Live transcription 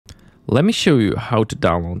Let me show you how to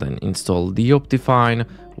download and install the Optifine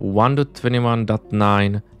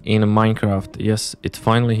 1.21.9 in Minecraft. Yes, it's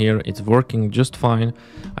finally here. It's working just fine.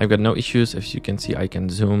 I've got no issues. As you can see, I can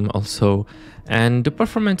zoom also. And the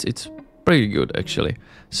performance, it's pretty good actually.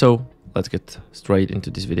 So let's get straight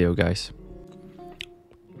into this video, guys.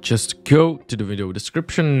 Just go to the video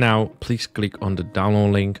description now. Please click on the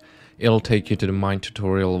download link. It'll take you to the My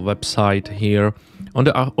Tutorial website here on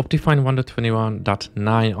the Optifine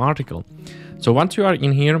 1.21.9 article. So once you are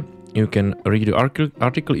in here, you can read the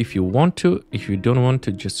article if you want to. If you don't want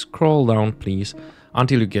to, just scroll down, please,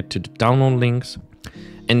 until you get to the download links.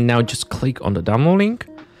 And now just click on the download link.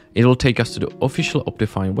 It will take us to the official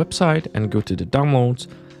Optifine website and go to the downloads,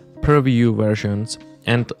 preview versions.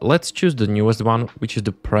 And let's choose the newest one, which is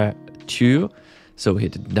the Pre 2. So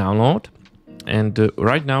hit download. And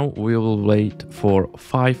right now we will wait for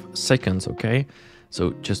 5 seconds, okay?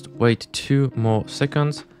 So just wait 2 more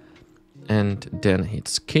seconds and then hit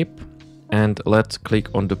skip. And let's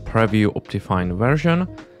click on the preview Optifine version.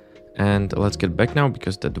 And let's get back now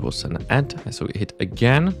because that was an ad. So hit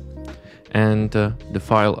again. And the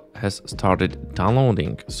file has started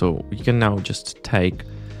downloading. So we can now just take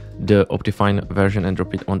the Optifine version and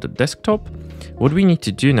drop it on the desktop. What we need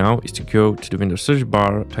to do now is to go to the Windows search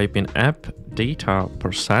bar, type in app data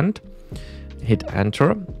 %, hit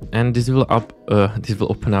enter, and this will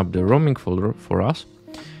open up the roaming folder for us.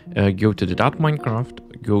 Go to the .minecraft,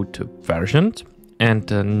 go to versions,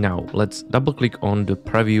 and now let's double click on the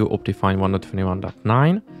preview Optifine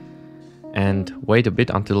 1.21.9 and wait a bit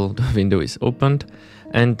until the window is opened.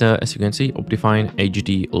 And as you can see, Optifine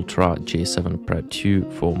HD Ultra J7 Pre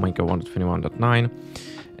 2 for Minecraft 1.21.9.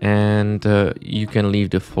 And you can leave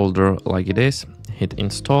the folder like it is. Hit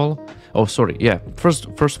install. Oh, sorry. Yeah.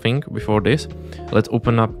 First thing before this, let's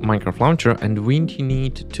open up Minecraft Launcher, and we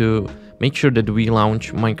need to make sure that we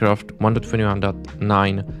launch Minecraft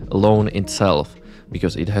 1.21.9 alone itself,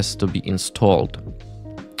 because it has to be installed.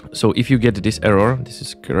 So if you get this error, this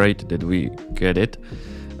is great that we get it.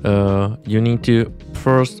 You need to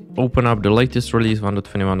first open up the latest release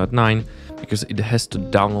 1.21.9 because it has to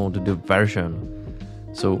download the version.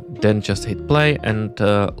 So then just hit play and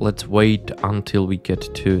let's wait until we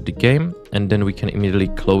get to the game, and then we can immediately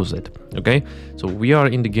close it. Okay, so we are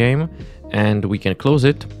in the game and we can close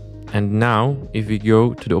it. And now if we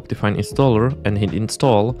go to the Optifine installer and hit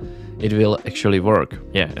install, it will actually work.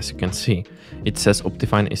 Yeah, as you can see, it says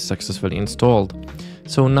Optifine is successfully installed.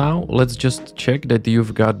 So now let's just check that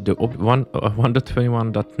you've got the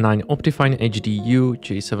 1.21.9 Optifine HDU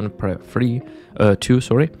J7 Pre 2,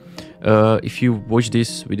 sorry. If you watch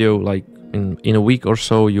this video like in a week or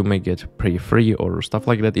so, you may get free or stuff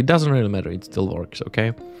like that. It doesn't really matter, it still works,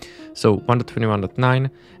 okay? So 1.21.9,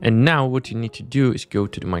 and now what you need to do is go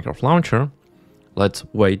to the Minecraft launcher. Let's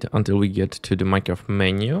wait until we get to the Minecraft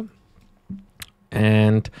menu.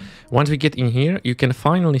 And once we get in here, you can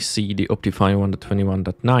finally see the Optifine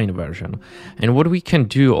 1.21.9 version. And what we can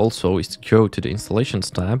do also is to go to the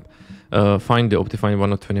installations tab, find the Optifine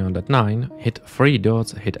 1.21.9, hit 3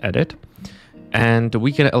 dots, hit edit, and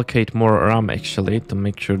we can allocate more RAM actually to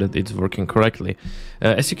make sure that it's working correctly.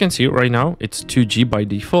 As you can see right now, it's 2G by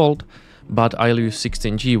default, but I'll use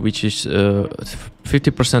 16G, which is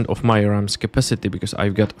 50% of my RAM's capacity because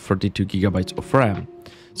I've got 32 gigabytes of RAM.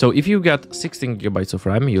 So if you got 16 gigabytes of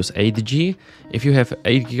RAM, use 8G. If you have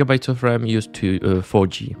 8 gigabytes of RAM, use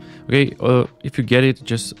 4G. Okay, if you get it,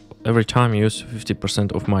 just every time use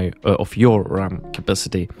 50% of your RAM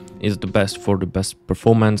capacity is the best for the best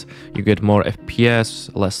performance. You get more FPS,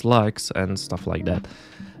 less lags, and stuff like that.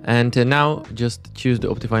 And now just choose the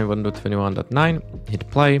Optifine 1.21.9, hit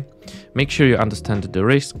play. Make sure you understand the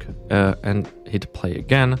risk and hit play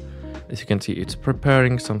again. As you can see, it's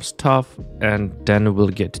preparing some stuff, and then we'll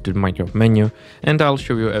get to the Minecraft menu and I'll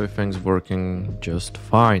show you everything's working just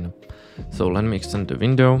fine. So let me extend the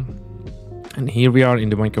window. And here we are in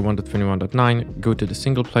the Minecraft 1.21.9. Go to the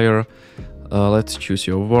single player. Let's choose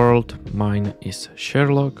your world. Mine is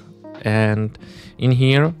Sherlock. And in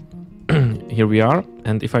here, here we are.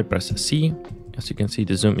 And if I press C, as you can see,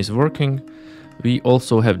 the zoom is working. We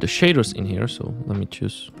also have the shaders in here. So let me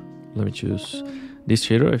choose this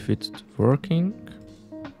shader if it's working.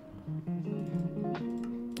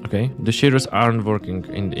 Okay, the shaders aren't working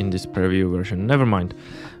in this preview version, never mind.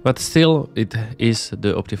 But still, it is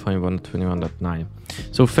the Optifine 1.21.9.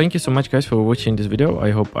 So thank you so much guys for watching this video.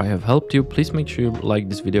 I hope I have helped you. Please make sure you like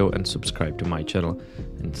this video and subscribe to my channel.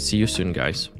 And see you soon, guys.